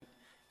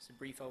Just a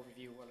brief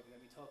overview of what I'm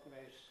going to be talking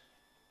about,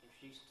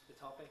 introduction to the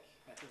topic,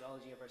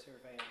 methodology of our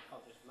survey and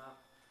cognitive map,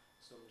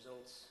 some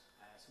results,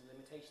 some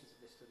limitations of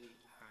this study,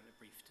 and a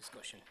brief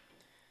discussion.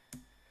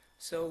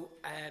 So,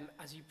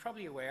 as you're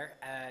probably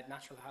aware,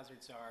 natural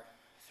hazards are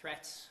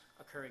threats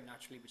occurring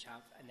naturally which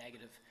have a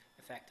negative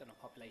effect on a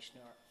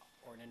population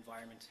or an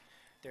environment.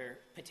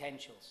 They're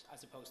potentials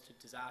as opposed to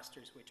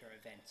disasters, which are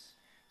events.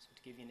 So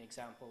to give you an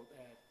example,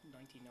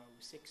 1906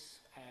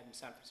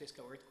 San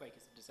Francisco earthquake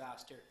is a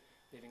disaster.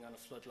 Living on a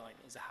flood line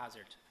is a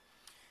hazard.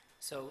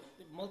 So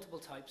multiple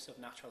types of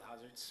natural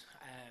hazards,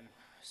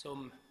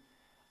 some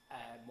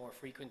more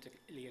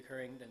frequently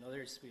occurring than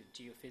others. We have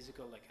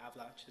geophysical, like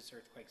avalanches,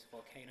 earthquakes,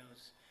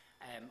 volcanoes,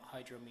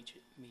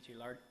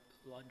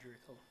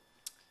 hydrometeorological,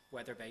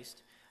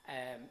 weather-based,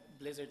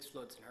 blizzards,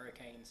 floods and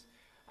hurricanes.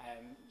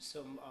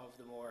 Some of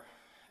the more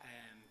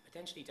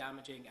potentially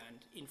damaging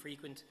and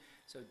infrequent,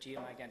 so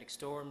geomagnetic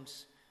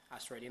storms,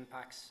 asteroid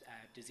impacts,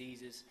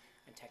 diseases,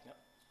 and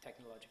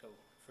technological,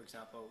 for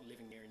example,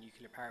 living near a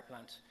nuclear power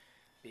plant,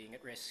 being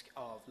at risk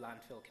of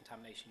landfill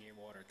contamination near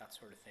water, that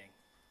sort of thing.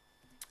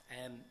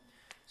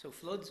 So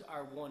floods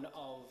are one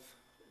of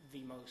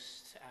the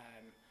most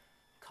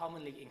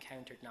commonly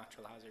encountered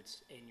natural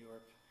hazards in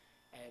Europe.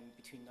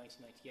 Between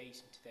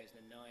 1998 and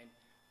 2009,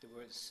 there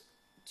was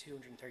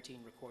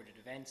 213 recorded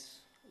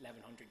events,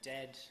 1,100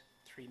 dead,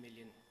 3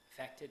 million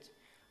affected,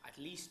 at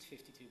least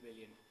 52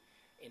 billion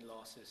in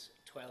losses,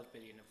 12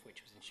 billion of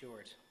which was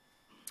insured.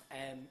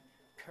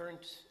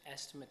 Current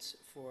estimates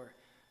for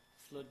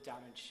flood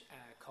damage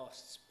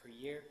costs per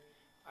year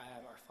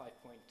are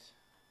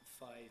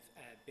 5.5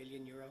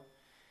 billion euro,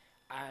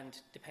 and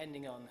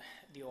depending on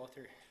the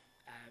author,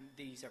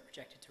 these are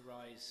projected to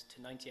rise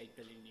to 98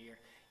 billion a year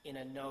in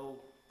a no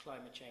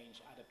climate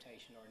change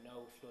adaptation or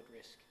no flood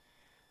risk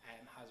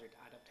hazard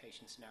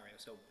adaptation scenario.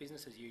 So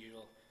business as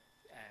usual,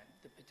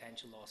 the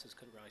potential losses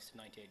could rise to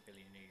 98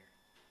 billion a year.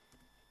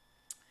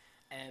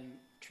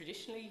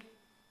 Traditionally,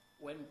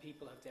 when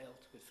people have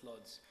dealt with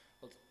floods,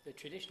 well, the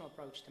traditional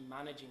approach to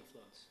managing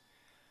floods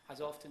has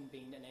often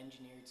been an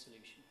engineered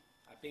solution.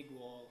 A big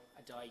wall,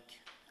 a dike,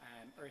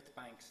 earth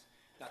banks,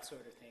 that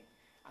sort of thing.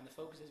 And the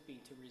focus has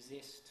been to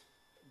resist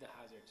the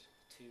hazard,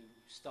 to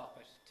stop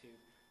it, to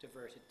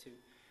divert it, to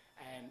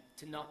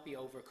not be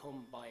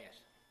overcome by it.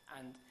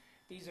 And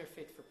these are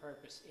fit for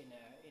purpose in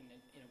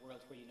a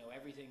world where you know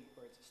everything,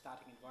 where it's a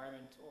static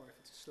environment or if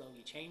it's a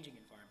slowly changing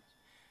environment.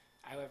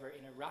 However,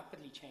 in a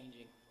rapidly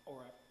changing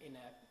or in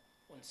an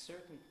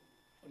uncertain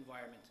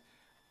environment,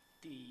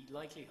 the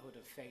likelihood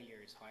of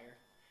failure is higher.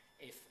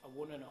 If a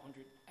 1 in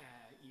 100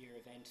 year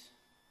event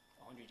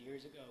 100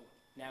 years ago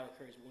now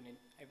occurs 1 in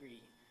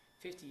every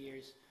 50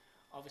 years,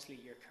 obviously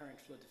your current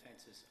flood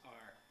defences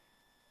are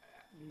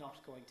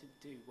not going to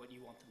do what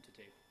you want them to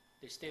do.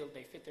 They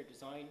fit their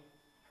design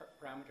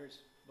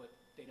parameters, but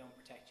they don't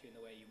protect you in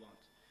the way you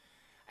want.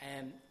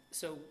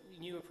 So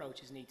new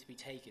approaches need to be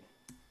taken.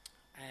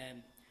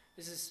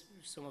 This is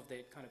some of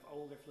the kind of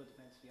older flood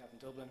defences we have in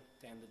Dublin,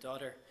 down the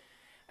Dodder.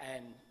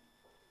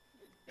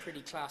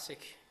 Pretty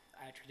classic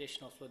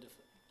traditional flood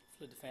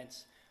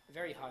defence, a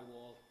very high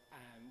wall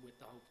with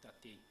the hope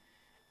that the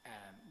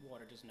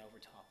water doesn't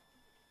overtop.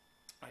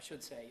 I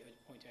should say,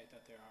 I'd point out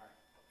that there are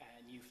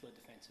new flood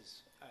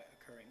defences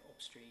occurring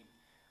upstream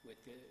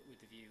with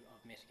the view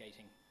of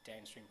mitigating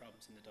downstream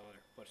problems in the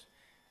Dodder, but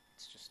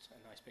it's just a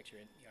nice picture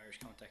in the Irish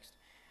context.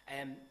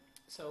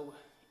 So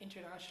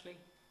internationally,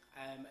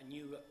 a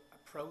new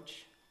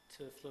approach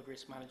to flood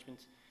risk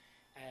management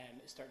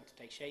is starting to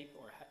take shape,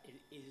 or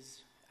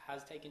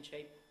has taken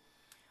shape,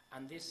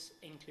 and this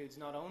includes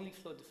not only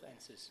flood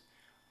defences,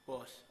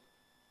 but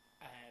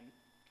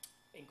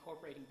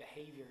incorporating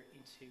behaviour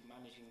into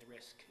managing the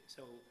risk.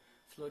 So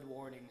flood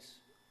warnings,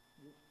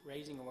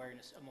 raising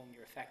awareness among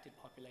your affected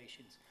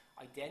populations,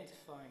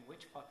 identifying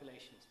which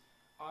populations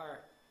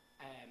are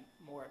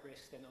more at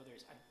risk than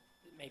others, and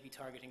maybe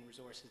targeting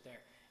resources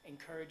there,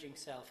 encouraging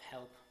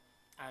self-help,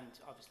 and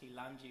obviously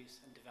land use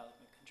and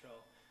development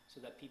control, so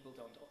that people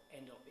don't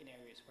end up in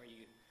areas where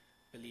you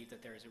believe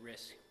that there is a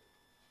risk.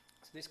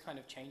 So this kind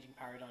of changing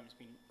paradigm has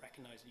been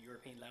recognised at the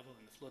European level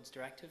in the Floods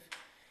Directive,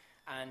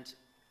 and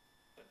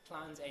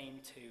plans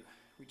aim to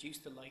reduce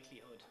the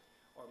likelihood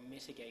or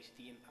mitigate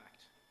the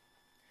impact.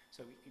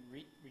 So we can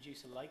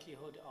reduce the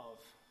likelihood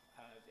of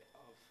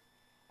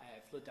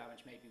flood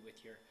damage maybe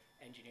with your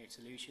engineered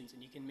solutions,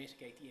 and you can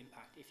mitigate the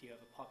impact if you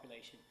have a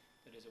population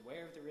that is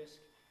aware of the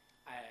risk,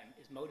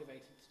 is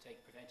motivated to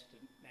take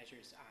preventative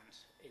measures, and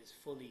is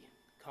fully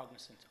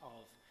cognizant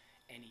of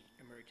any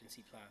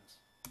emergency plans.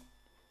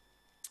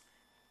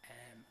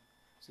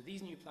 So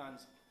these new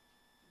plans,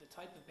 the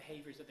type of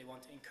behaviours that they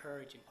want to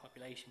encourage in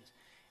populations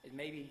is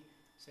maybe,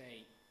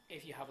 say,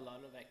 if you have a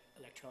lot of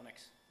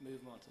electronics,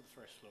 move them onto the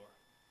first floor.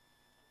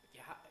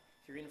 If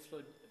you're in a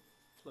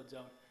flood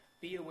zone,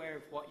 be aware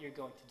of what you're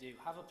going to do.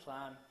 Have a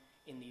plan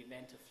in the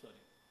event of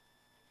flooding,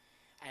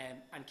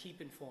 and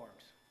keep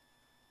informed.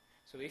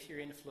 So if you're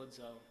in a flood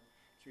zone,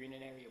 if you're in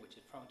an area which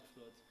is prone to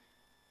floods,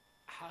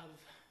 have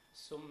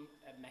some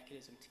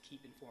mechanism to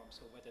keep informed.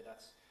 So whether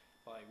that's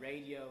by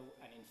radio,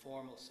 an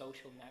informal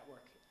social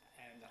network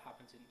that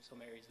happens in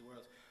some areas of the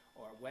world,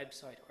 or a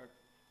website, or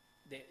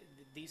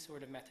these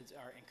sort of methods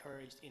are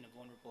encouraged in a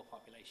vulnerable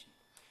population.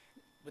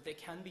 But they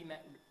can be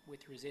met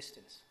with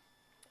resistance.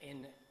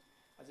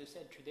 As I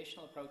said,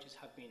 traditional approaches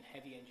have been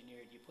heavy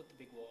engineered. You put the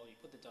big wall, you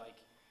put the dike,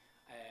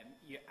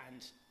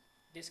 and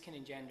this can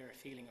engender a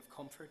feeling of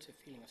comfort, a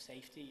feeling of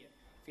safety,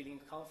 a feeling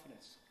of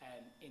confidence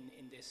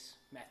in this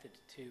method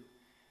to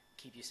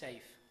keep you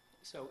safe.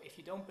 So if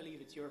you don't believe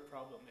it's your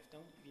problem, if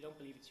you don't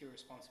believe it's your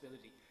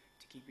responsibility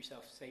to keep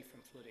yourself safe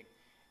from flooding,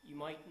 you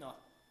might not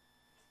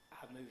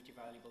have moved your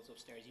valuables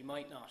upstairs. You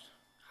might not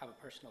have a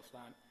personal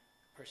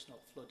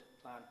flood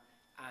plan,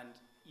 and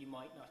you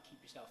might not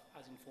keep yourself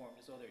as informed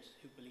as others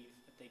who believe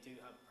that they do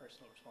have a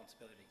personal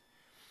responsibility.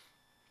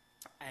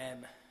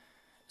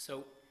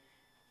 So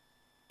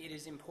it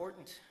is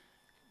important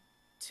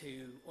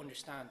to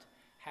understand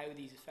how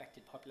these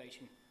affected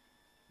population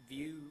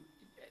view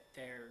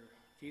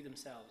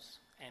themselves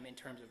in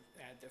terms of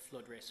the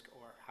flood risk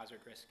or hazard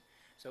risk.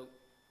 So,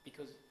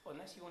 because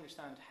unless you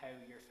understand how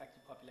your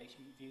affected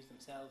population views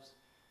themselves,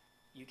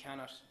 you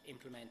cannot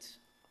implement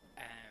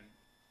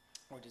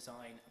or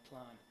design a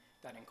plan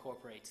that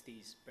incorporates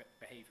these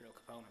behavioural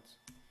components.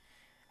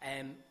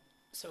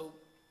 So,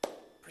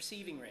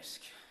 perceiving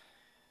risk.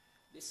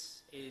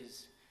 This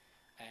is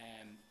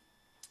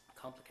a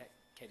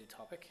complicated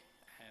topic,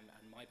 and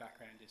my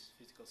background is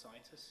physical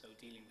sciences, so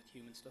dealing with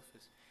human stuff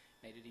has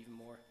made it even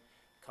more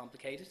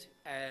complicated.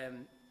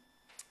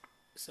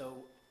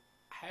 So,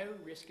 how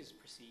risk is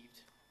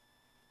perceived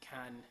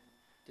can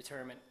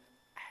determine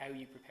how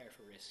you prepare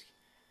for risk,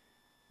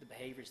 the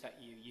behaviours that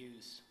you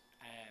use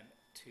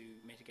to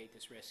mitigate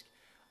this risk,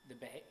 the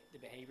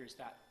behaviours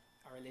that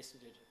are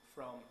elicited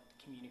from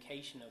the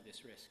communication of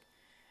this risk.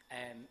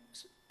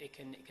 So it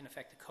can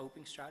affect the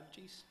coping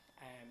strategies.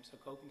 So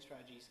coping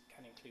strategies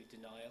can include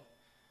denial,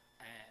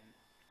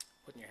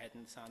 putting your head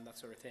in the sand, that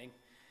sort of thing.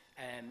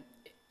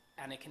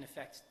 And it can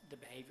affect the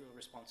behavioural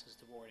responses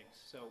to warnings.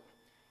 So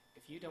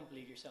if you don't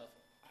believe yourself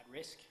at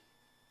risk,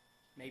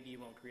 maybe you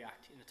won't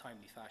react in a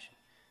timely fashion.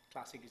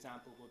 Classic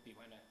example would be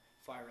when a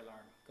fire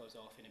alarm goes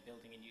off in a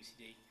building in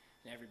UCD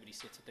and everybody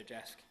sits at their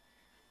desk.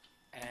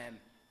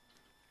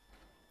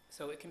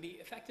 So it can be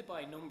affected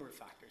by a number of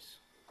factors.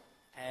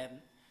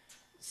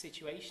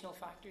 Situational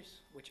factors,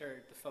 which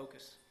are the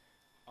focus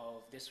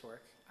of this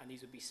work, and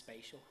these would be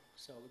spatial.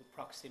 So the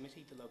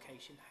proximity, the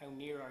location, how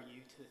near are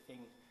you to the thing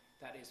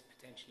that is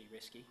potentially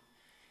risky.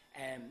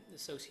 The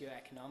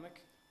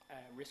socioeconomic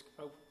risk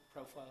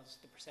profiles,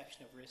 the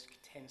perception of risk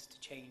tends to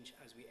change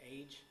as we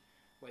age,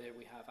 whether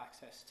we have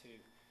access to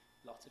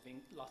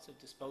lots of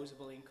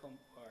disposable income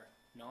or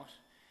not.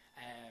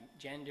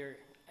 Gender,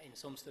 in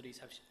some studies,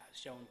 has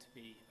shown to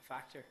be a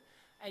factor.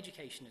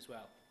 Education as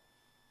well.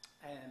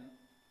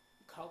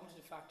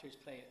 Cognitive factors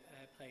play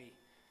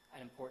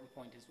an important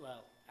point as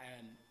well.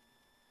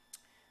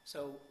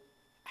 So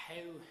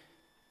how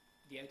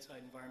the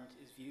outside environment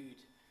is viewed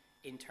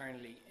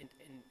internally.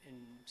 In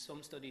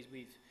some studies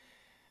we've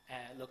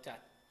looked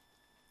at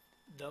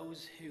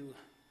those who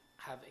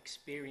have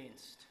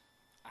experienced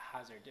a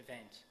hazard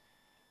event.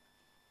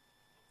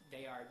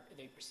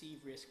 They perceive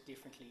risk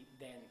differently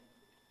than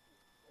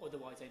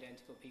otherwise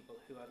identical people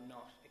who have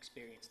not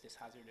experienced this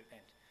hazard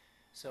event.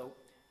 So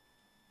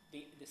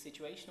the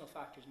situational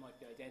factors might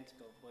be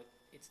identical, but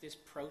it's this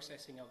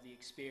processing of the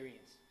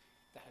experience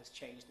that has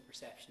changed the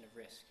perception of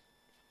risk.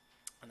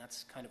 And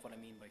that's kind of what I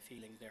mean by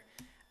feelings there.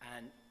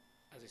 And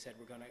as I said,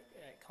 we're going to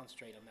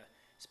concentrate on the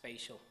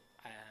spatial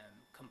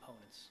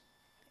components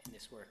in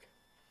this work.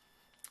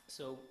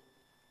 So,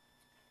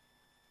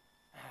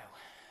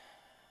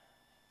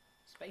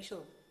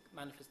 spatial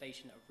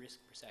manifestation of risk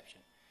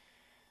perception.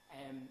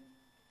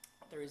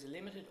 There is a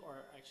limited, or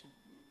actually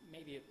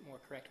maybe a more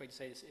correct way to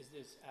say this, is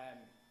this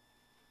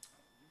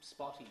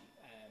spotty.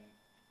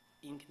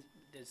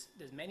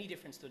 There's many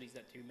different studies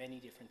that do many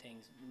different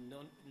things.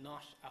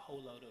 Not a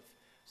whole lot of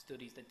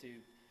studies that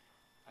do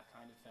a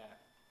kind of.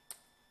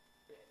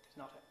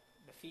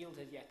 The field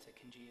has yet to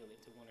congeal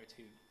into one or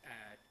two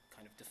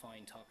kind of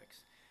defined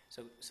topics.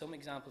 So some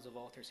examples of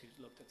authors who've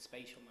looked at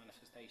spatial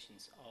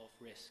manifestations of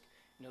risk.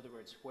 In other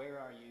words, where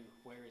are you?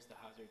 Where is the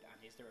hazard? And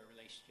is there a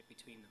relationship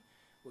between them?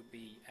 Would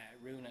be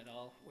Roon et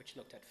al., which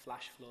looked at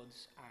flash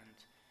floods and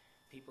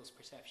people's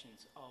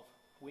perceptions of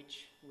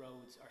which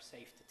roads are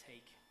safe to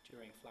take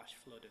during flash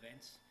flood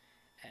events.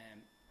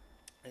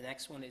 The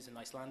next one is an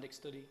Icelandic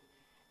study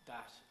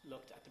that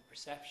looked at the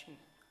perception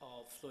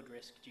of flood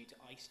risk due to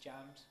ice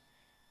jams.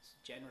 It's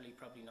generally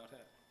probably not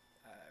a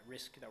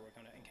risk that we're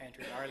going to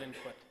encounter in Ireland,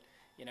 but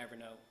you never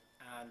know.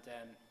 And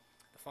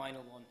the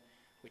final one,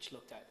 which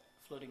looked at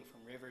flooding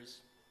from rivers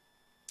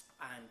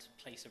and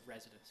place of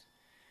residence.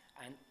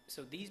 And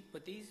so these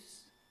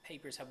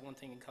papers have one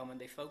thing in common.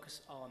 They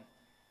focus on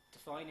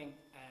defining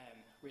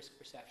risk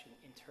perception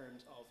in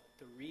terms of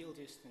the real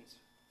distance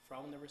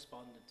from the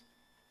respondent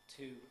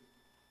to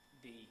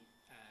the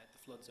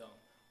flood zone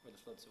or the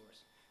flood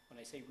source. When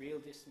I say real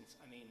distance,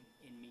 I mean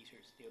in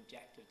meters, the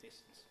objective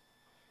distance.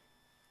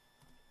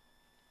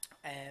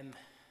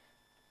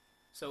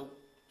 So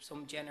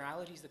some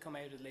generalities that come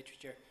out of the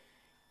literature,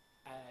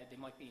 they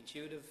might be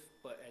intuitive,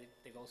 but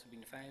they've also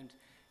been found.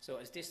 So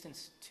as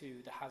distance to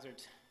the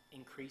hazard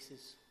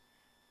increases,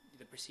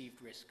 the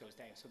perceived risk goes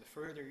down. So the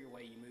further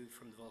away you move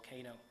from the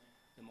volcano,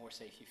 the more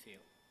safe you feel.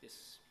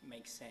 This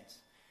makes sense.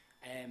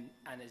 And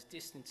as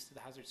distance to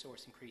the hazard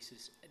source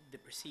increases, the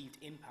perceived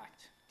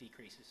impact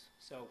decreases.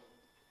 So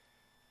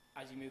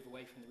as you move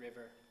away from the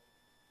river,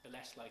 the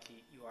less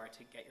likely you are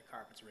to get your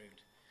carpets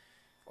ruined.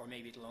 Or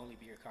maybe it'll only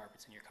be your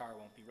carpets and your car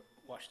won't be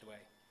washed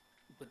away.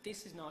 But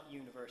this is not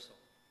universal.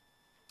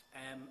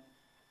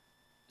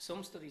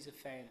 Some studies have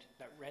found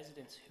that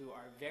residents who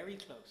are very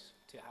close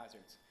to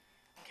hazards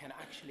can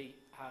actually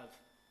have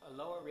a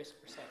lower risk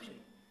perception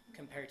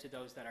compared to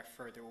those that are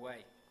further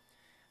away.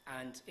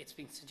 And it's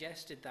been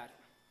suggested that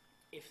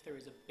if there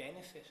is a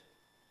benefit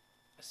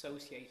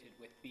associated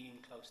with being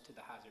close to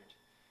the hazard,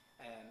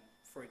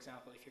 for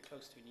example, if you're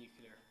close to a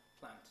nuclear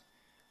plant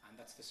and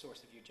that's the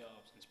source of your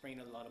jobs and it's bringing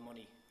a lot of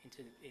money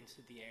into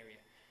the area,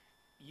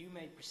 you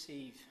may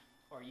perceive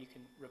or you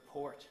can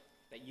report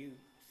that you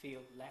feel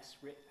less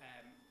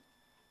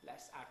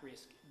at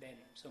risk than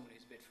someone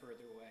who's a bit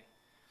further away.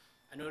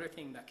 Another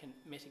thing that can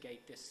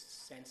mitigate this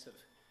sense of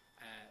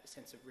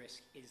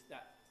risk is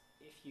that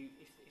if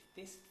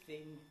this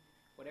thing,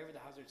 whatever the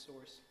hazard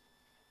source,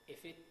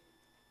 if it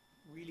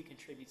really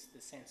contributes to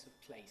the sense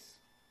of place,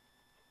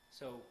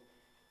 so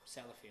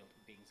Sellafield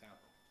would be an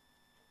example,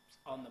 it's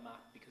on the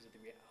map because of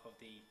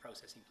the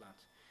processing plant.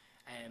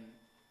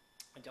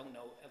 I don't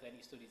know of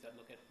any studies that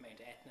look at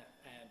Mount Etna,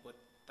 but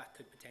that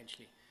could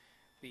potentially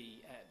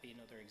be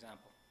another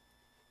example.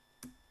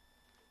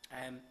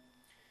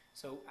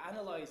 So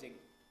analysing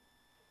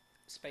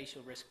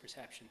spatial risk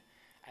perception,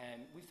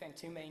 we found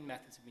two main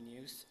methods have been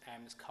used.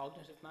 There's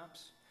cognitive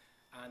maps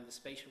and the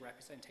spatial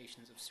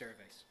representations of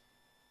surveys.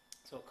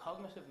 So a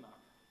cognitive map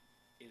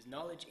is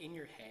knowledge in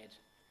your head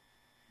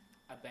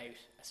about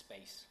a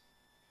space.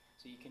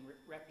 So you can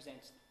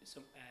represent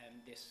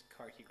this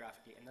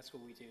cartographically, and that's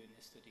what we do in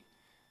this study.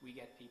 We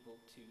get people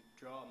to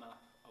draw a map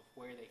of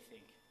where they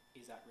think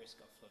is at risk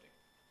of flooding.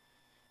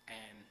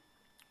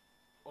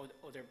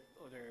 Other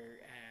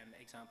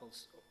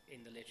examples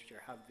in the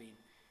literature have been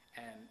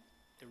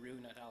the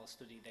Roon et al.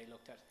 Study. They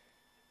looked at,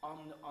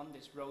 on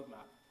this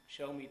roadmap,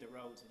 show me the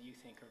roads that you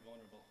think are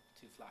vulnerable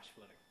to flash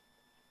flooding.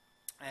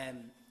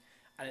 And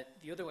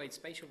the other way,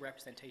 spatial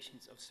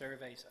representations of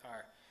surveys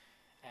are,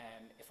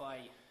 if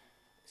I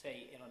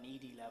say on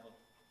ED level,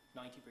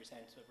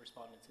 90% of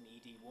respondents in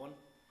ED1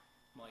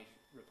 might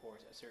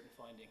report a certain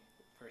finding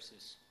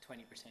versus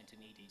 20% in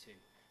ED2.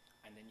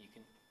 And then you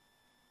can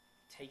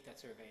take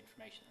that survey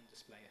information and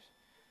display it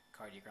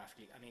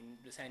cardiographically. I mean,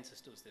 the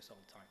census does this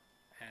all the time.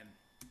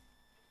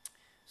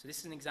 So this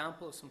is an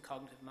example of some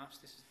cognitive maps.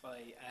 This is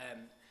by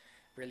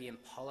Briley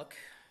and Pollock.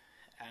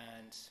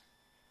 And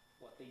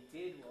what they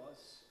did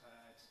was,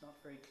 it's not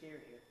very clear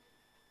here,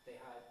 they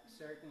had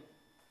certain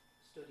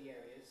study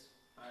areas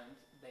and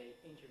they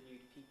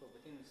interviewed people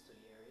within the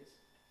study areas.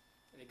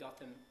 And they got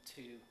them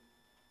to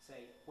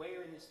say,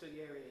 where in the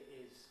study area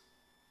is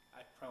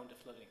prone to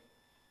flooding?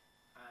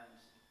 And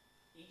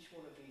each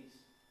one of these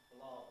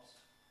blobs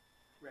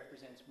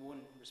represents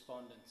one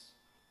respondent's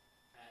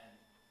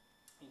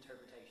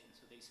interpretation.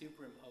 So they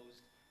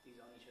superimposed these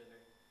on each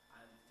other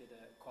and did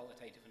a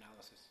qualitative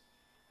analysis.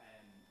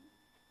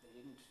 They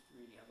didn't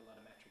really have a lot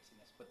of metrics in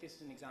this, but this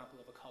is an example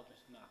of a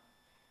cognitive map.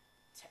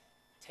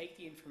 Take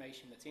the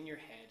information that's in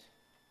your head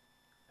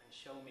and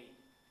show me,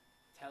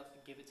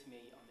 give it to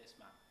me on this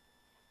map.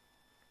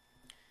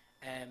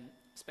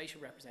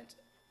 Spatial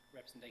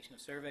representation of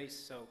surveys.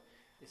 So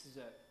this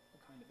is a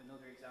kind of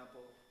another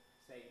example.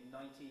 Say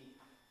 90%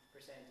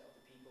 of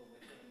the people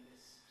within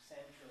this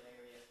central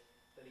area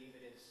believe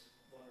it is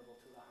vulnerable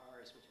to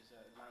lahars, which is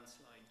a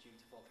landslide due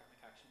to volcanic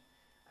action.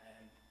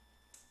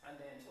 And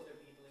then other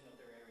people in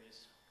other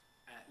areas,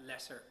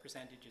 lesser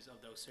percentages of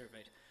those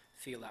surveyed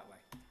feel that way.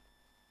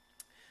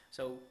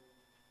 So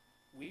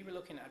we were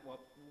looking at what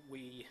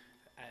we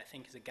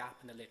think is a gap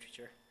in the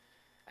literature.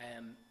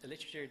 The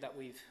literature that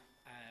we've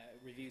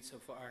reviewed so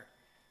far,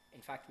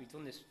 in fact we've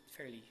done this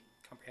fairly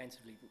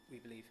comprehensively, we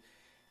believe,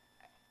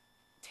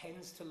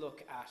 tends to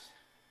look at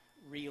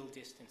real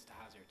distance to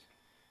hazard.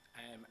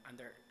 And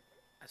there,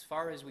 as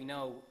far as we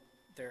know,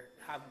 there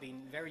have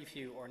been very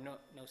few or no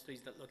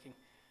studies that looking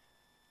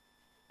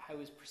how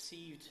is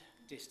perceived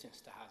distance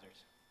to hazard,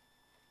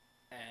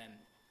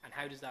 and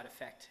how does that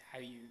affect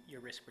your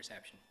risk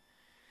perception.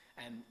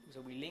 So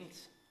we linked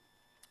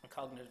a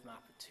cognitive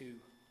map to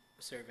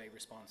survey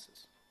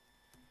responses.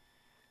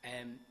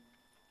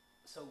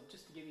 So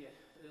just to give you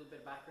a little bit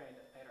of background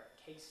about our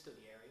case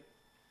study area,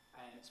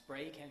 it's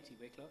Bray, County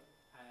Wicklow.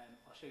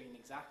 I'll show you an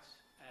exact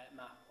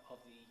map of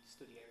the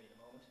study area in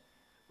a moment.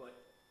 But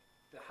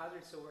the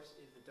hazard source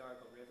is the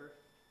Dargle River.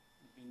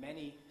 There's been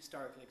many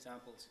historical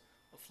examples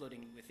of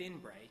flooding within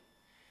Bray.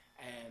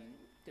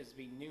 There's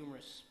been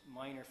numerous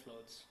minor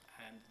floods,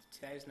 and the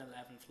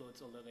 2011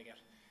 floods, although they get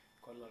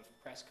quite a lot of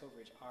press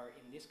coverage, are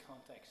in this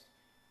context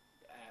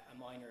a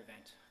minor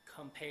event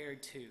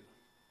compared to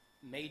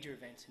major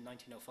events in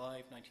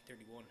 1905,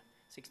 1931,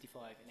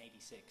 65 and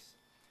 86.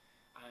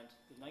 And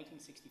the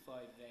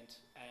 1965 event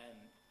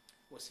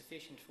was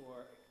sufficient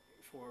for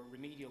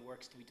remedial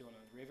works to be done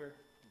on the river.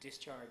 The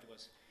discharge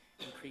was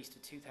increased to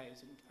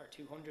 2,000 or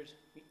 200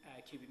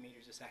 cubic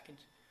meters a second.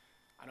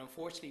 And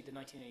unfortunately, the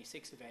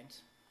 1986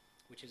 event,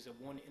 which is a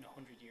 1 in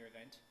 100 year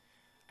event,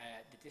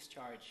 the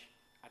discharge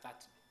at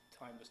that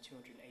time was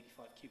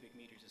 285 cubic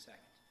meters a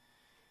second.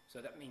 So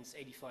that means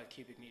 85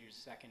 cubic meters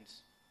a second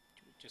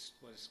just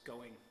was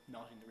going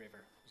not in the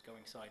river, was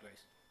going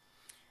sideways.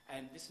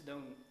 And this is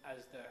known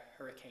as the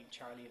Hurricane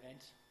Charlie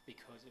event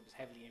because it was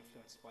heavily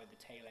influenced by the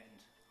tail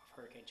end of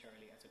Hurricane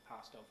Charlie as it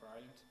passed over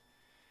Ireland.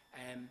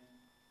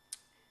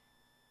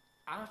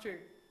 After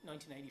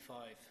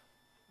 1985,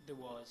 there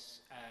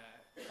was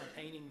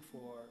campaigning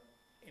for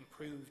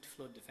improved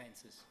flood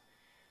defences,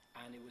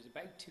 and it was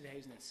about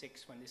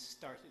 2006 when this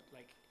started,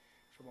 like,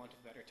 for want of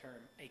a better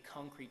term, a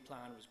concrete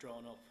plan was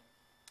drawn up.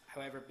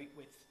 However,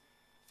 with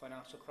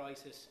financial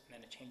crisis and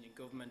then a change in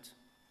government,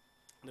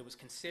 there was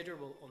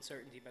considerable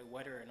uncertainty about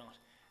whether or not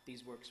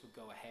these works would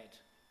go ahead.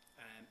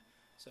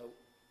 So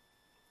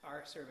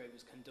our survey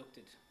was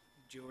conducted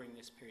during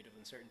this period of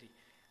uncertainty,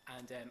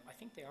 and I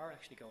think they are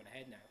actually going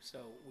ahead now.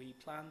 So we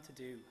plan to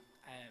do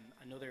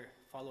another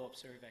follow-up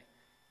survey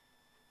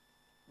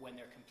when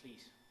they're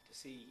complete to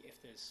see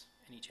if there's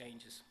any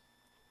changes.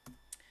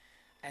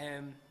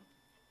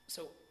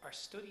 So our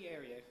study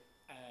area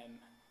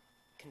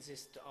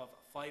consists of a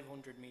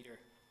 500 metre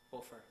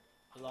buffer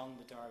along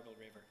the Dargle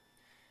River,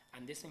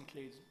 and this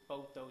includes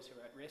both those who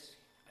are at risk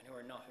and who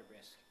are not at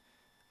risk.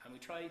 And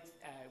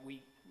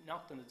we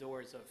knocked on the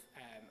doors of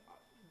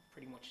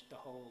pretty much the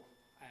whole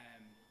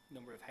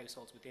number of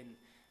households within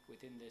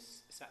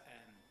this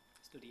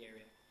study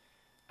area,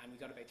 and we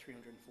got about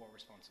 304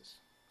 responses,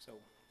 so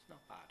it's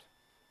not bad.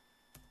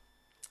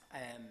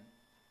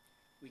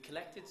 We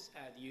collected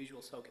the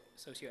usual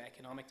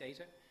socioeconomic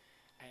data.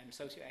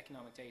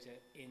 Socioeconomic data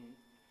in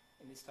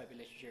this type of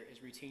literature is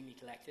routinely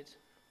collected.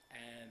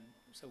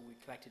 So we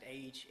collected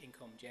age,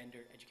 income,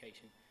 gender,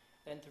 education,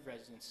 length of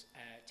residence,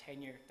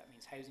 tenure, that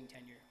means housing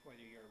tenure,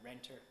 whether you're a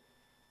renter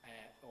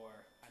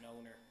or an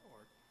owner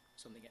or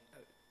something,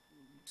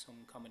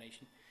 some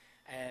combination.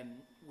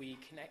 We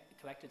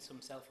collected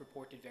some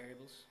self-reported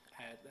variables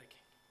like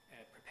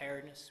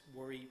preparedness,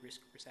 worry,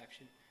 risk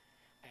perception.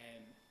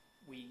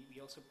 We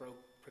also broke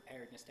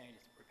preparedness down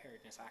into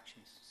preparedness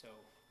actions. So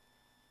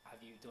have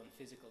you done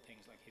physical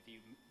things, like have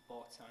you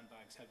bought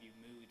sandbags, have you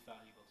moved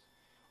valuables,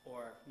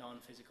 or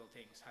non-physical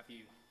things, have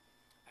you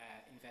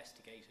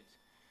investigated,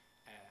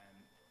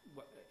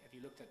 have you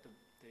looked at the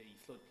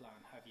flood plan,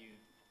 have you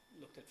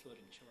looked at flood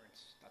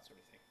insurance, that sort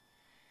of thing.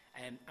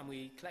 And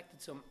we collected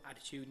some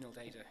attitudinal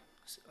data,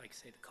 like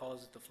say the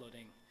cause of the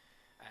flooding,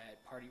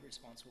 party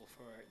responsible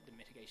for the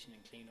mitigation and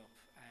cleanup.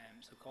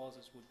 So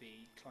causes would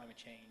be climate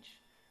change,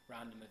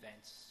 random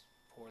events,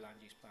 poor land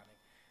use planning.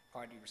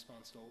 Party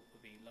responsible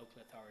would be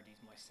local authorities,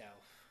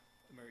 myself,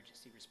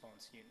 emergency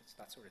response units,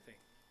 that sort of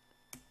thing.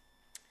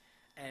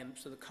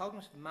 So the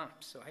cognitive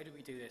maps, so how did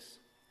we do this?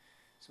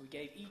 So we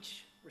gave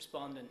each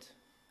respondent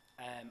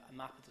a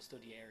map of the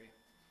study area,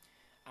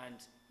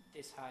 and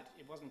it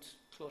wasn't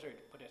cluttered,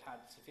 but it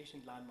had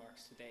sufficient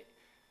landmarks so that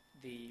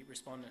the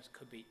respondents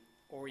could be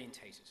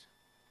orientated.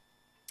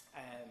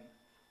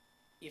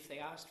 If they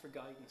asked for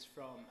guidance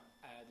from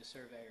the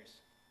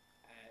surveyors,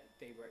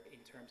 they were in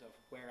terms of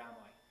where am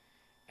I,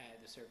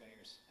 the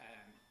surveyors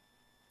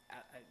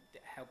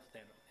helped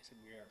them. They said,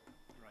 we're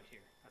right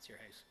here, that's your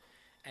house.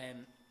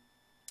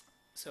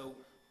 So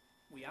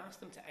we asked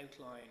them to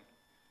outline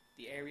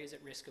the areas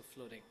at risk of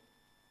flooding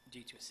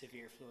due to a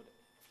severe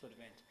flood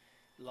event,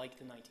 like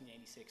the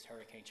 1986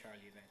 Hurricane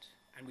Charlie event.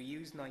 And we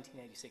used the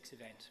 1986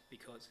 event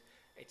because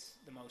it's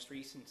the most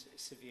recent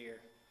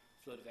severe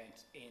flood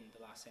event in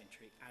the last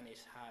century, and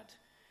it had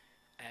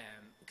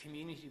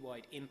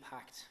community-wide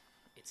impact.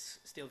 It's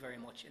still very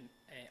much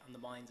on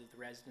the minds of the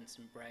residents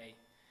in Bray,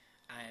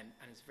 and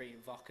it's a very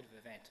evocative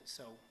event.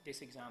 So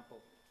this example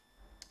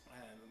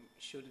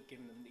should have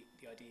given them the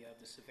idea of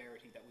the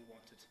severity that we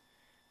wanted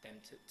them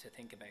to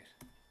think about.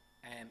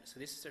 So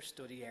this is our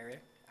study area.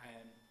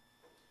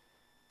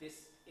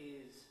 This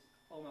is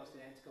almost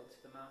identical to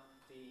the map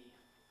the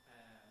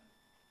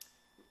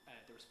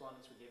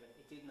respondents were given.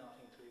 It did not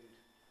include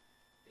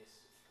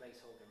this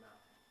placeholder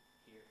map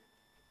here,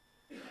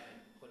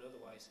 but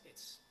otherwise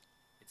it's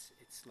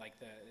like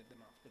the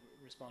map the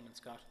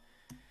respondents got.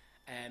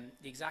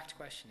 The exact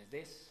question is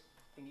this: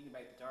 thinking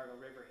about the Dargle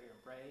River here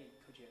in Bray,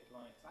 could you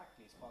outline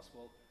exactly as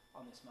possible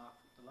on this map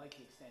the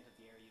likely extent of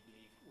the area you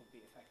believe would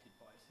be affected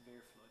by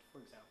severe flood? For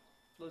example,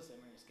 floods that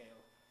were in a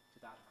scale to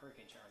that of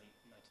Hurricane Charlie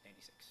in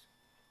 1986.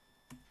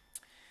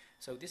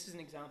 So this is an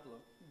example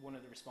of one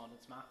of the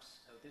respondents' maps.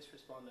 So this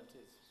respondent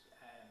is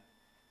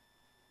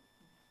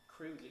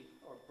crudely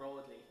or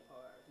broadly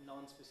or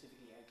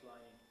non-specifically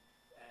outlining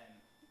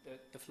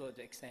the flood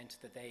extent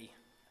that they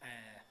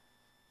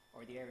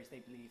or the areas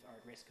they believe are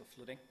at risk of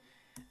flooding.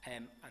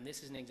 And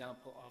this is an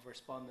example of a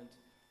respondent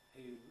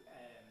who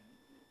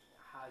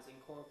has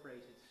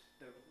incorporated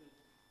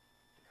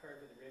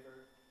curve of the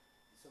river,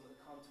 some of the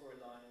contour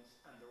lines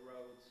and the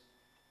roads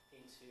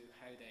into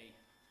how they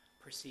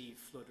perceive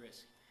flood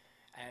risk.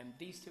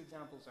 These two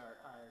examples are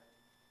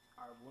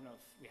one of,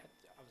 we had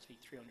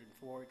obviously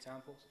 304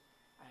 examples.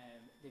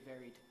 They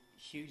varied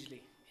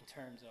hugely in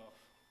terms of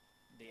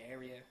the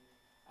area,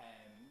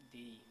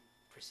 the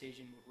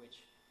precision with which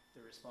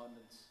the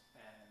respondents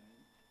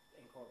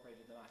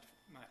incorporated the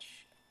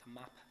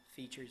map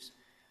features,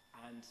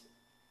 and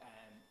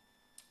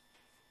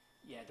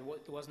there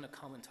wasn't a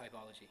common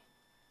typology.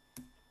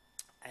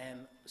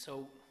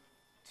 So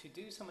to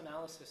do some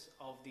analysis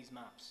of these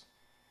maps,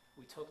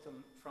 we took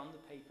them from the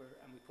paper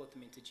and we put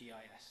them into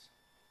GIS.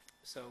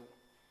 So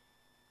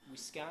we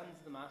scanned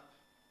the map,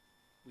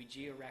 we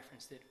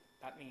georeferenced it.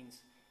 That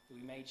means that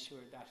we made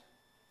sure that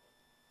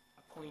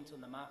a point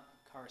on the map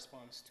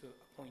corresponds to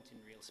a point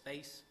in real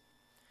space,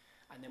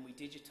 and then we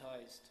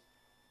digitized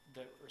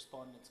the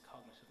respondent's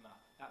cognitive map.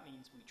 That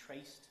means we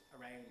traced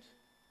around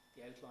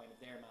the outline of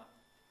their map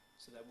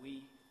so that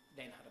we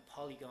then had a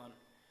polygon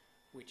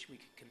which we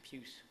could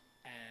compute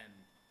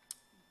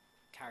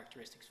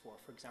characteristics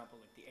for example,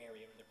 like the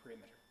area or the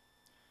perimeter.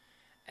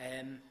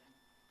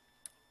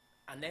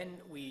 And then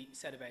we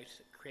set about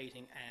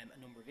creating a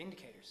number of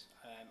indicators.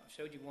 I've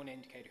showed you one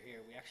indicator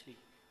here. We actually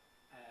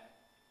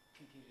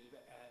computed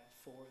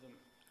 4 of them.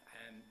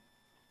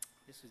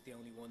 This was the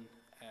only one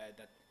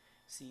that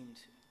seemed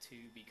to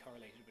be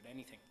correlated with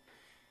anything.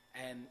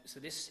 So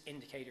this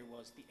indicator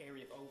was the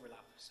area of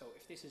overlap. So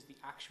if this is the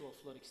actual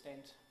flood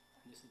extent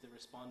and this is the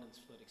respondent's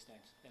flood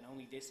extent, then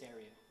only this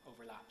area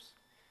overlaps.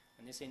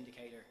 And this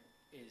indicator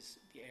is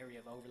the area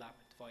of overlap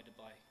divided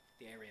by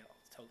the area of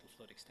the total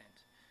flood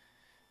extent.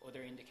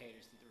 Other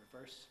indicators did the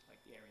reverse,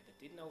 like the area that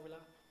didn't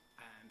overlap.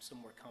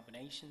 Some were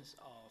combinations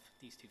of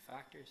these two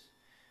factors.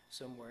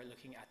 Some were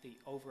looking at the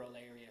overall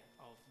area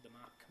of the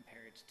map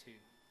compared to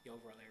the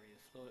overall area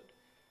of the flood.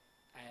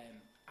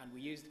 And we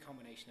used the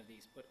combination of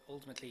these, but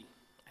ultimately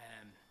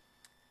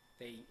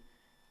they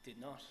did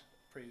not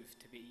prove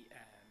to be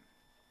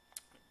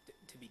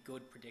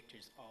good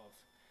predictors of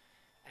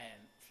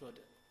flood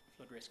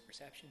risk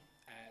perception.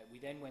 We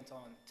then went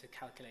on to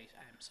calculate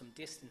some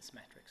distance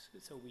metrics.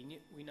 So we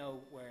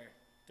know where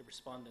the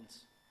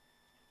respondent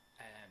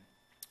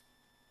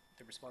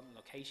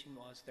location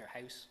was, their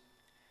house.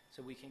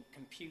 So we can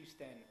compute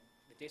then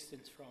the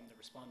distance from the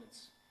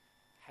respondent's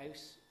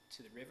house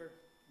to the river,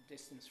 the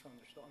distance from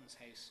the respondent's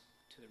house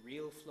to the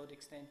real flood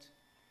extent,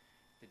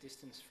 the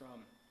distance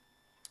from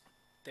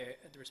the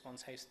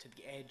respondent's house to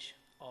the edge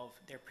of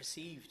their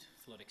perceived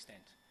flood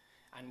extent.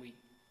 And we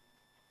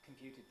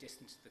computed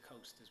distance to the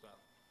coast as well.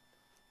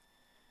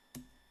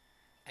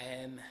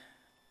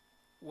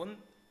 One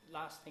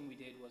last thing we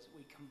did was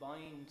we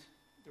combined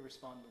the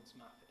respondent's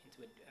map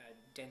into a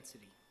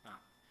density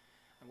map.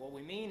 And what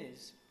we mean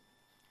is,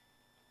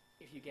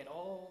 if you get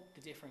all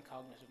the different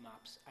cognitive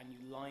maps and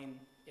you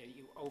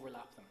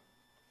overlap them,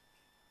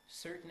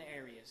 certain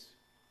areas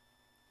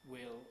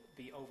will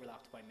be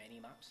overlapped by many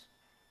maps,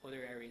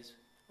 other areas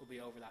will be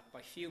overlapped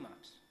by few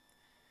maps.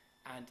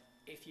 And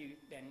if you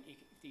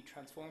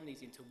transform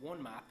these into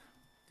one map,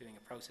 doing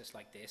a process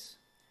like this,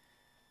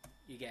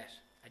 you get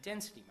a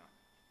density map.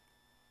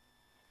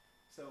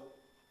 So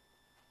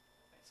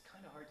it's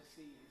kind of hard to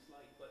see in this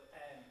light, but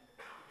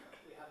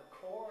we have a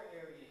core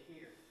area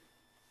here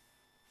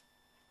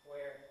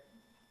where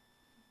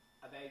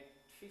about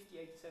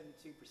 58 to 72%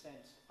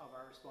 of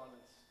our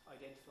respondents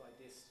identified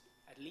this,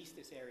 at least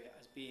this area,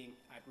 as being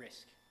at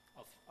risk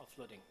of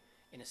flooding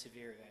in a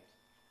severe event.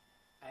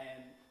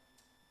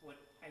 But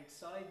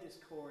outside this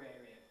core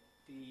area,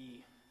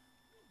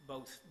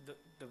 both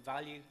the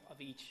value of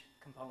each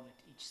component,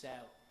 each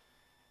cell,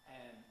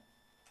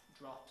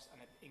 drops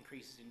and it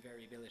increases in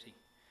variability.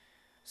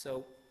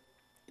 So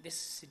this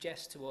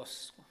suggests to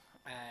us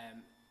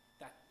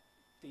that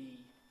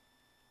the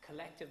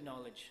collective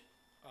knowledge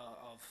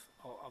of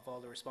all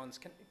the respondents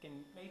can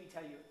maybe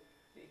tell you,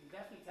 it can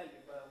definitely tell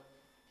you, well,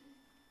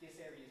 this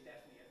area is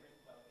definitely at risk.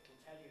 Well, it can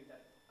tell you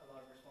that a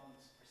lot of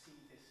respondents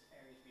perceive this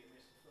area to be at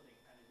risk of flooding,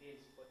 and it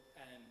is, but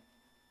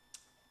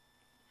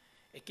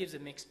it gives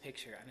a mixed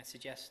picture, and it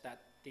suggests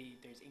that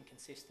there's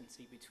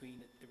inconsistency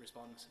between the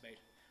respondents about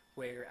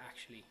where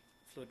actually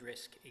flood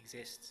risk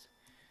exists.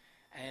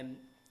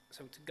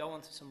 So to go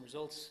on to some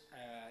results,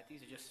 these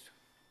are just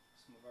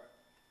some of our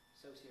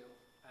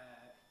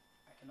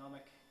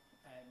socio-economic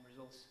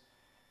results.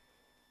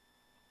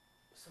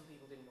 Some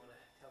people didn't want to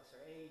tell us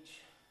their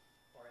age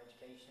or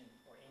education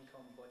or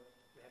income, but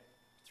we had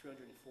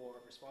 304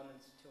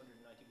 respondents, 291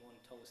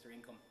 told us their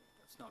income.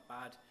 That's not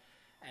bad.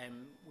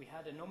 We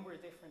had a number of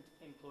different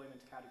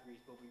employment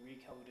categories, but we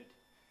recoded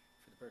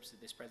for the purpose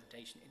of this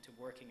presentation into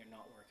working or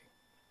not working.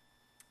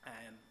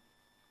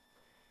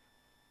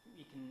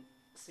 You can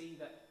see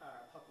that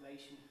our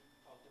population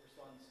of the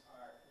respondents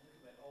are a little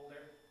bit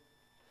older.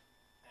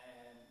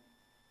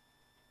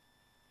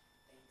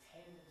 They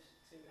tended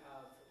to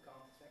have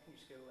gone to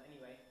secondary school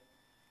anyway.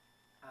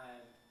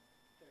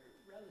 They're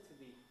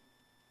relatively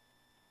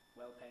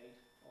well paid,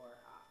 or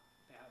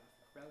they have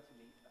a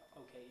relatively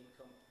okay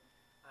income,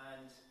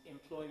 And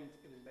employment,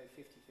 it was about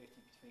 50-50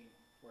 between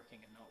working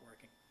and not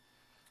working,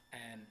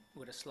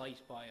 with a slight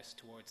bias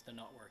towards the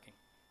not working.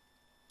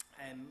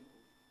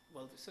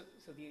 So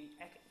the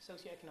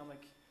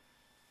socioeconomic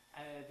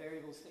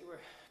variables, they were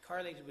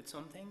correlated with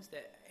some things.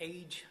 The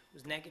age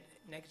was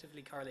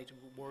negatively correlated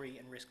with worry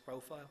and risk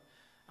profile.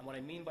 And what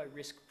I mean by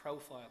risk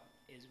profile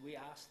is we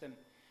asked them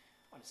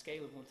on a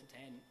scale of 1 to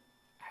 10,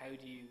 how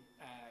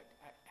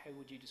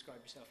would you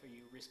describe yourself? Are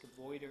you a risk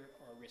avoider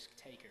or a risk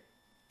taker?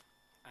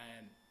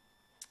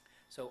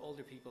 So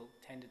older people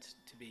tended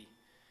to be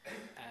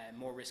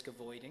more risk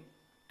avoiding.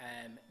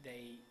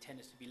 They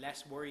tended to be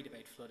less worried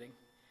about flooding.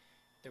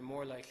 They're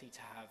more likely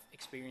to have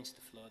experienced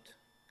the flood.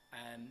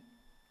 And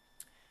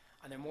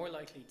they're more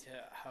likely to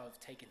have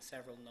taken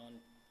several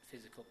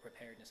non-physical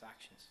preparedness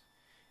actions.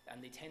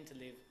 And they tend to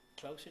live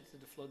closer to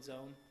the flood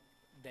zone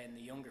than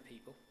the younger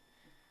people.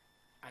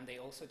 And they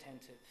also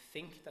tend to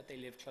think that they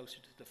live closer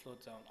to the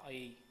flood zone,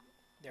 i.e.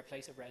 their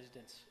place of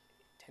residence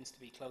tends to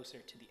be closer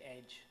to the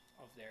edge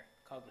of their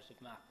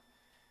cognitive map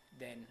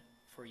than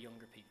for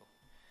younger people.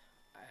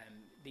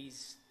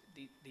 These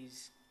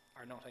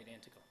are not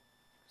identical.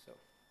 So,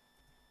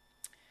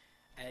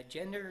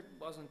 gender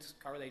wasn't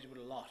correlated with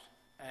a lot.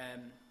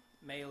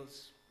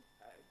 Males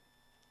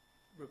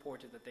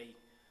reported that they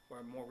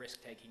were more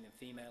risk-taking than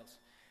females,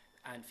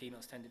 and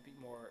females tend to be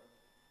more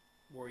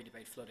worried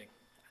about flooding.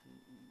 And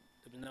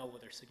there were no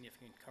other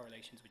significant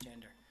correlations with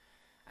gender.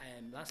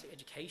 Lastly,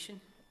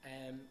 education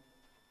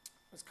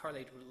was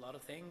correlated with a lot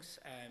of things.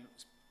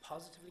 It's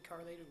positively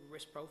correlated with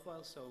risk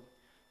profiles, so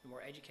the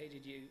more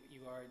educated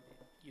you are,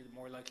 the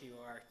more likely you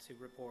are to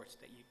report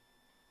that you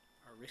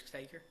are a risk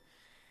taker.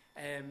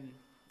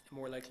 The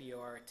more likely you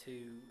are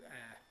to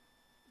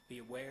be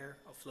aware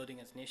of flooding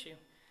as an issue,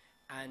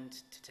 and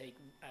to take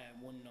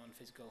one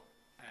non-physical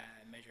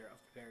measure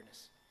of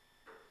preparedness.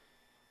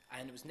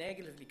 And it was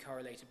negatively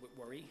correlated with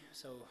worry.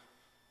 So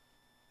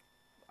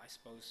I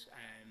suppose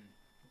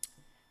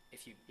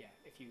if you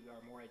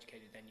are more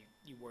educated, then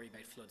you worry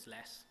about floods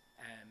less.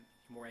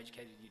 You're more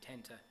educated, you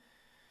tend to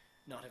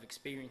not have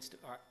experienced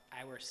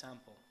our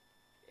sample.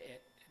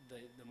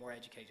 The more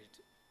educated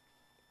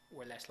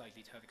were less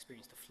likely to have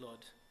experienced a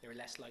flood. They were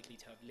less likely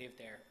to have lived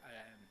there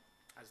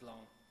as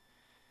long.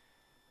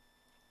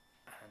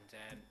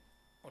 And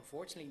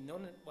unfortunately,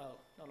 not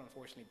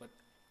unfortunately, but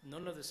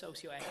none of the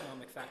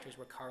socioeconomic factors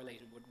were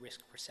correlated with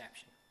risk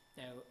perception.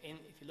 Now,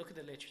 if you look at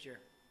the literature,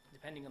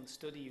 depending on the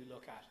study you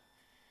look at,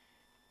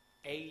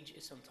 age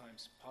is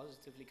sometimes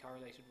positively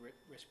correlated with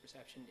risk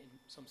perception in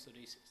some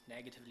studies, it's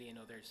negatively in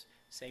others.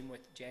 Same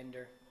with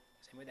gender,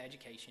 same with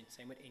education,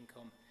 same with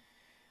income,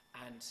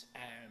 and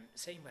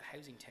same with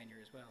housing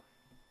tenure as well.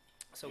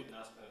 So, you didn't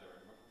ask about their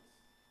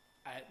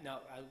immigrants? No,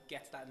 I'll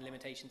get to that in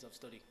limitations of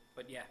study,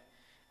 but yeah.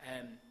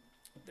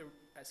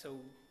 So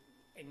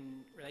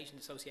in relation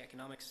to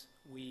socioeconomics,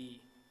 we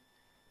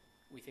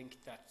think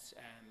that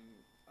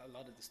a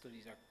lot of the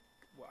studies are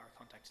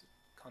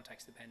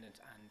context dependent,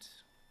 and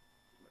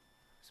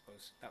I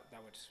suppose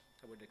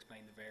that would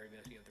explain the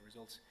variability of the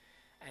results.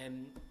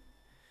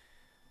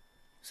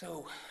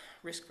 So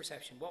risk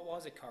perception, what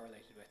was it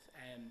correlated with?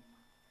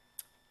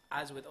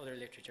 As with other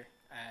literature,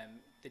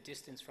 the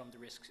distance from the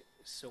risk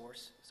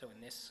source, so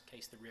in this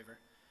case the river,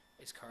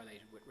 is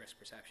correlated with risk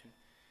perception.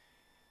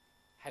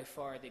 How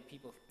far the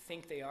people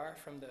think they are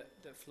from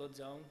the flood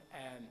zone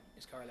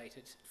is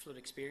correlated. Flood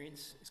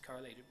experience is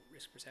correlated with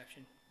risk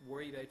perception.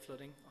 Worry about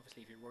flooding,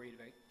 obviously if you're worried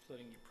about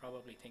flooding you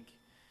probably think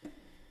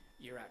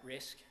you're at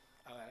risk,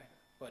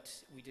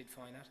 but we did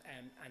find that.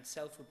 And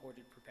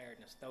self-reported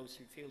preparedness, those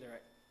who feel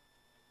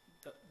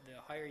the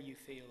higher you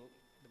feel,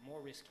 the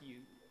more risk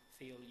you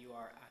feel you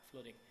are at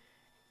flooding,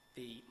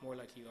 the more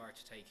likely you are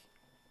to take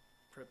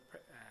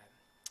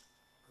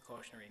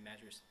precautionary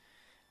measures.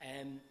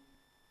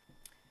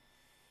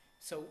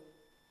 So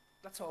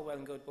that's all well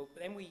and good, but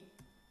then we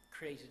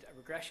created a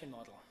regression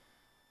model,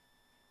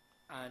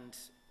 and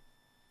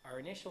our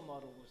initial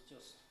model was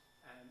just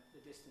the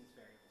distance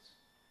variables,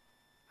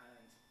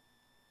 and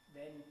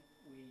then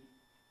we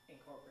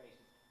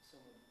incorporated some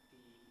of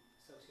the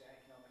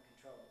socioeconomic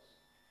controls,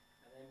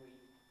 and then we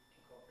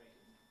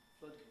incorporated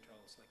flood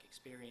controls like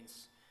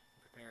experience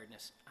and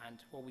preparedness. And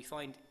what we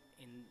find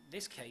in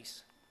this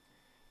case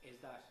is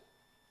that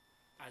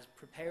as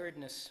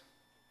preparedness,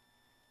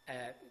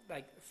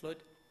 like flood,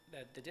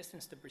 the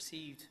distance to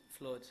perceived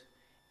flood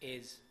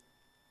is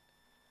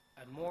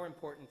a more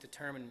important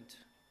determinant.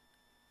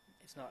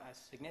 It's not as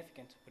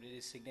significant, but it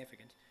is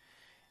significant,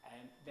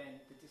 than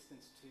the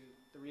distance to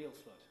the real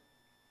flood.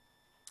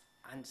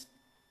 And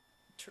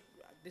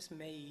this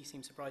may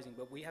seem surprising,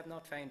 but we have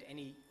not found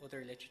any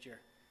other literature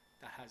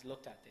that has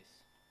looked at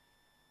this.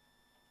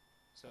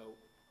 So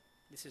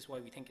this is why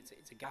we think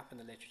it's a gap in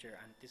the literature,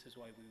 and this is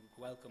why we would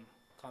welcome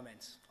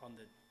comments on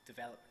the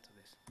development of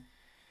this.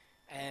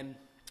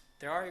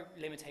 There are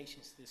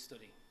limitations to this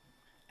study.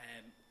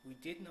 We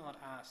did not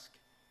ask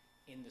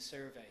in the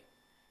survey,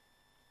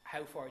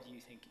 how far do you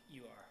think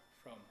you are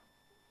from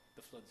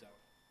the flood zone?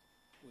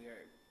 We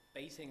are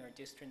basing our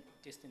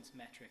distance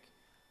metric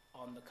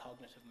on the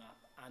cognitive map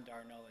and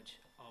our knowledge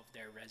of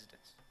their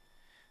residents.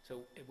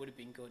 So it would have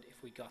been good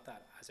if we got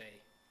that as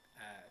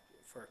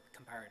for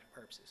comparative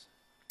purposes.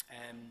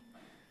 And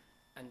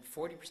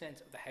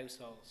 40% of the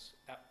households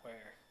that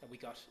we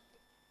got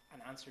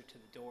an answer to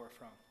the door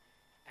from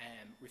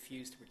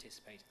refused to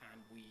participate,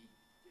 and we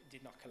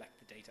did not collect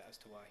the data as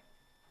to why.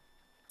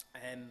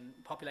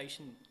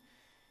 Population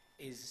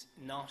is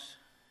not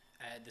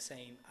the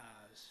same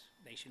as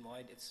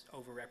nationwide. It's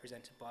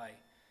overrepresented by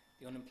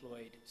the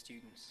unemployed,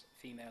 students,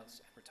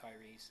 females, and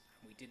retirees,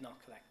 and we did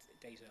not collect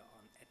data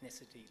on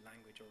ethnicity,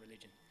 language, or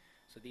religion.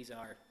 So these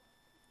are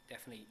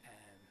definitely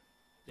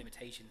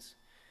limitations.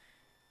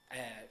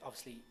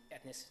 Obviously,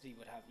 ethnicity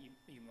would have,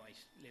 you might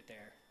live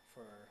there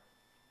for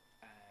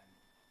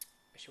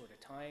a shorter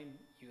time.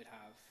 You would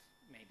have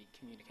maybe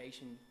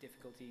communication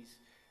difficulties.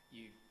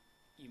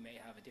 You may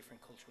have a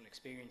different cultural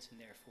experience and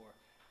therefore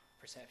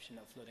perception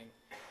of flooding,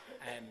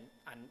 and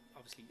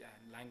obviously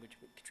language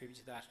would contribute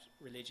to that.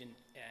 Religion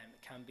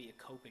can be a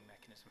coping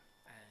mechanism.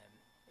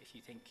 If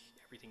you think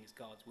everything is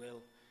God's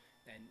will,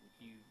 then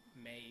you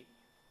may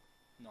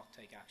not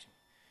take action.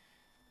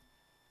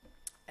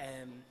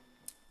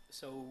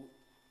 So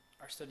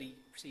our study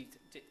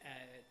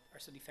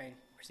found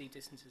perceived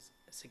distance is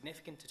a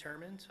significant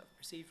determinant of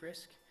perceived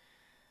risk.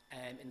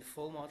 In the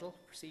full model,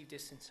 perceived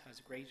distance has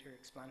a greater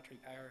explanatory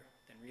power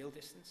than real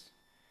distance.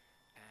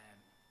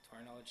 To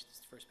our knowledge, this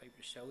is the first paper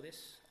to show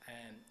this.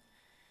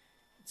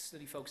 The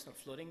study focused on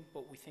flooding,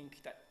 but we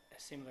think that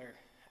a similar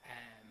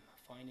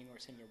finding or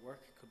similar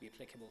work could be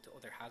applicable to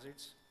other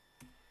hazards.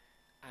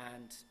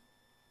 And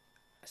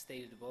as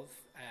stated above,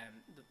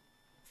 the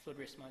flood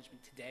risk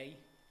management today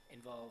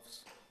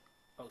involves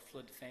both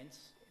flood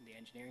defence in the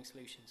engineering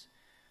solutions,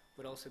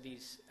 but also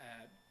these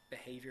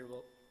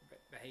behavioural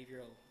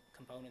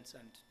components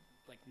and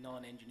like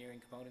non-engineering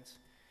components.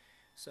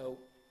 So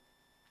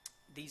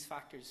these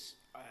factors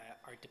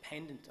are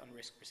dependent on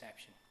risk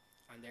perception,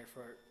 and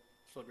therefore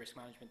flood risk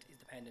management is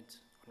dependent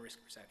on risk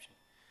perception.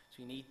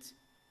 So you need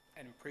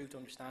an improved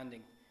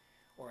understanding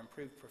or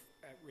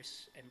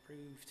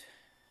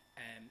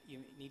you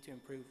need to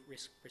improve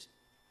risk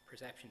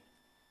perception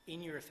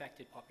in your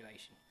affected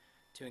population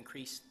to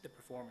increase the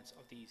performance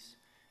of these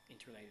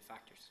interrelated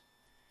factors.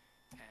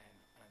 And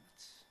that's